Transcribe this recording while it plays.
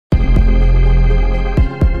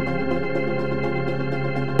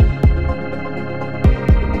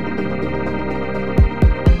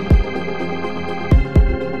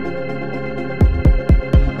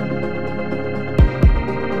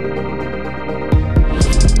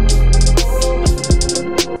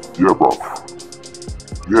Yeah, bro.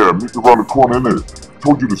 Yeah, meet me around the corner, innit?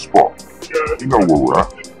 Told you the spot. You know where we're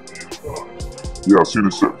at. Yeah, I'll see you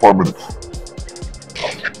in 5 minutes.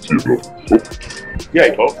 See you, bro. Oh.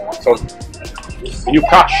 Yeah, bro. So, you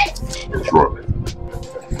Kash. That's right.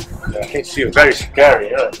 I can see you. Very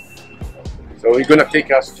scary, yeah. So you're gonna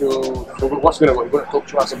take us to. So what's gonna? You're gonna talk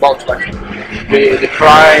to us about like the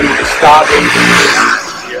crime, the stabbing.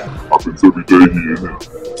 Yeah. Happens every day here,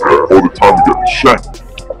 innit? All the time you get me shanked.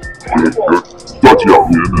 Good. It's dodgy out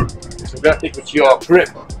here, innit? So we're gonna take you to your crib.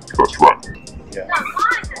 That's right. Yeah.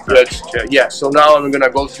 Good. Yeah. So now I'm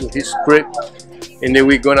gonna go to his crib, and then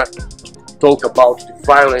we're gonna talk about the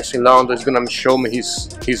violence in London. He's gonna show me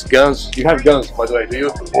his guns. You have guns, by the way, do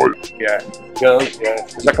you? Oh, yeah. Guns. Yeah.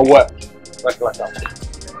 It's like a weapon. Like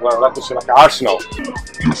an arsenal.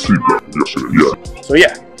 you see that? Yes, sir. Yeah. So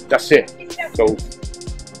yeah, that's it. So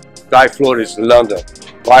Guy Floor is London.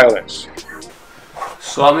 Violence.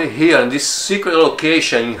 So I'm here in this secret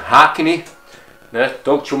location in Hackney.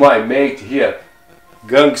 Talk to my mate here,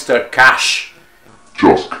 Gangster Kash.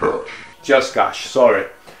 Just Cash. Just Kash, sorry.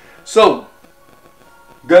 So,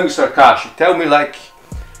 Gangster Kash, tell me like,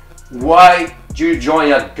 why do you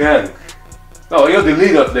join a gang? No, you're the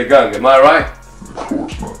leader of the gang, am I right? Of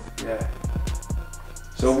course not. Yeah.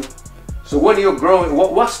 So when you're growing,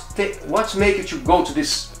 what's making you go to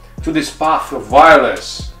this path of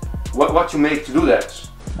violence? What you make to do that?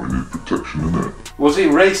 We need protection in it. Was it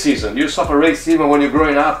racism? You suffer racism when you're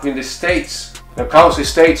growing up in the States, the council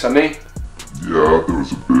states, I mean? Yeah, there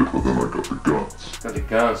was a bit, but then I got the guns. Got the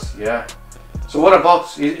guns, yeah. So what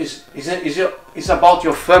about, is about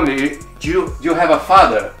your family? Do you have a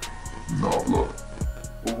father? No, look.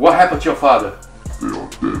 What happened to your father? They all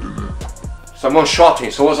dead in it. Someone shot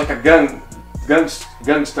him, so it was like a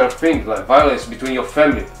gangster thing, like violence between your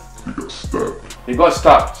family. He got stabbed. He got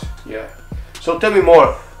stabbed, yeah. So tell me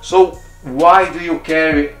more. So why do you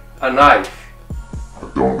carry a knife? I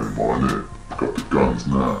don't anymore in it. I got the guns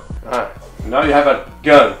now. Ah, now you have a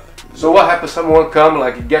gun. So what happens? Someone come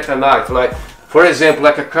like get a knife, like for example,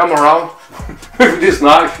 like I come around with this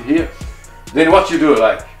knife here. Then what you do,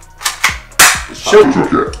 like shoot?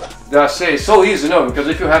 That's it. It's so easy, no? Because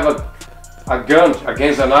if you have a gun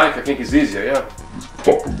against a knife, I think it's easier, yeah. Just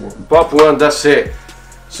pop one. Pop one, that's it.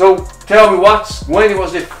 So tell me,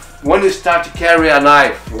 when you start to carry a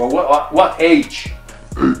knife? What age?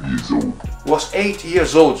 8 years old. Was 8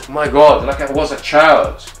 years old. My God, like I was a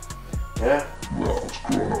child. Yeah. Well, I was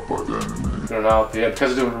growing up by then, innit? Growing up, yeah,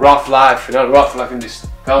 because of the rough life, you know, rough life in these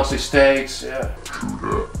council states, yeah. True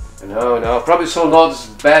that. You know, probably saw lots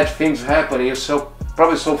of bad things happening. So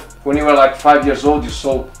probably saw when you were like 5 years old, you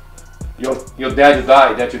saw your dad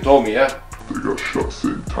died. That you told me, yeah. They got shot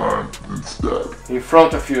same time and stabbed. In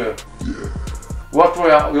front of you. Yeah. What were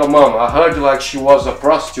your mom? I heard like she was a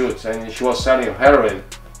prostitute and she was selling heroin.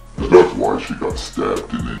 That's why she got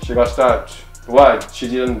stabbed, innit? She got stabbed. Why? She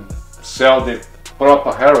didn't sell the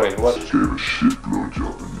proper heroin. What? She gave a shit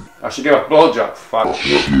blowjob, innit? She gave a blowjob. Fuck. Oh,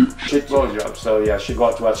 shit. Shit blowjob. So yeah, she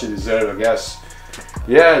got what she deserved, I guess.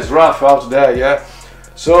 Yeah, it's rough out there, yeah.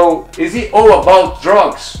 So, is it all about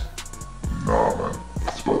drugs? Nah, man.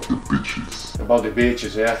 It's about the bitches. About the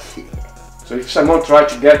bitches, yeah. So if someone try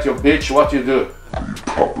to get your bitch, what you do? You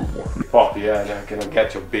pop them one. You pop, yeah, I cannot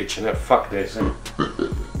get your bitch, and fuck this.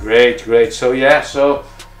 Great. So yeah, so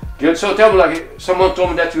good. So tell me, like, someone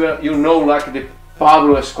told me that you know like the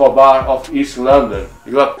Pablo Escobar of East London.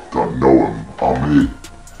 You got? Don't know him. I'm it.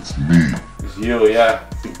 It's me. It's you, yeah.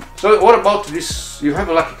 So what about this? You have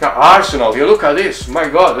like an arsenal here. Look at this. My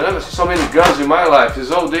God, I never seen so many guns in my life.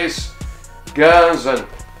 There's all these guns and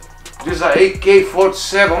these are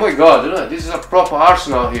AK-47. Oh my God, you know, this is a proper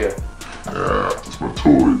arsenal here. Yeah, that's my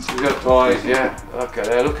toys. You got toys, yeah.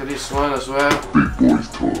 Okay, look at this one as well. Big boys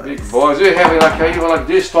toys. Big boys. We have like even like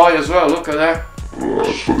this toy as well. Look at that.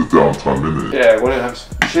 For the downtime, innit? Yeah, when you have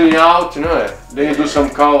chilling out, you know, then you do some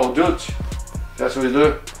Call of Duty. That's what we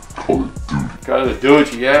do. Call of Duty. Call of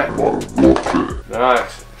Duty, yeah. Modern warfare.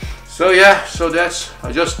 Nice. So yeah, so that's,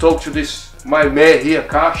 I just talked to this, my mate here,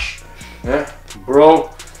 Kash, yeah, bro,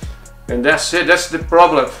 and that's it, that's the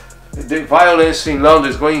problem. The violence in London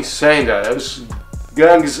is going insane there. There's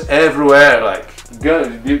gangs everywhere, like,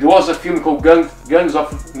 there was a film called Gangs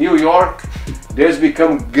of New York, there's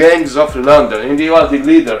become Gangs of London, and you are the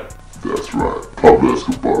leader. That's right, Pablo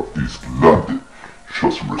Escobar of East London. Show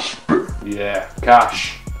some respect. Yeah,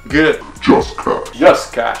 Kash. Good. Just Cash.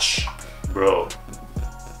 Just Kash, bro.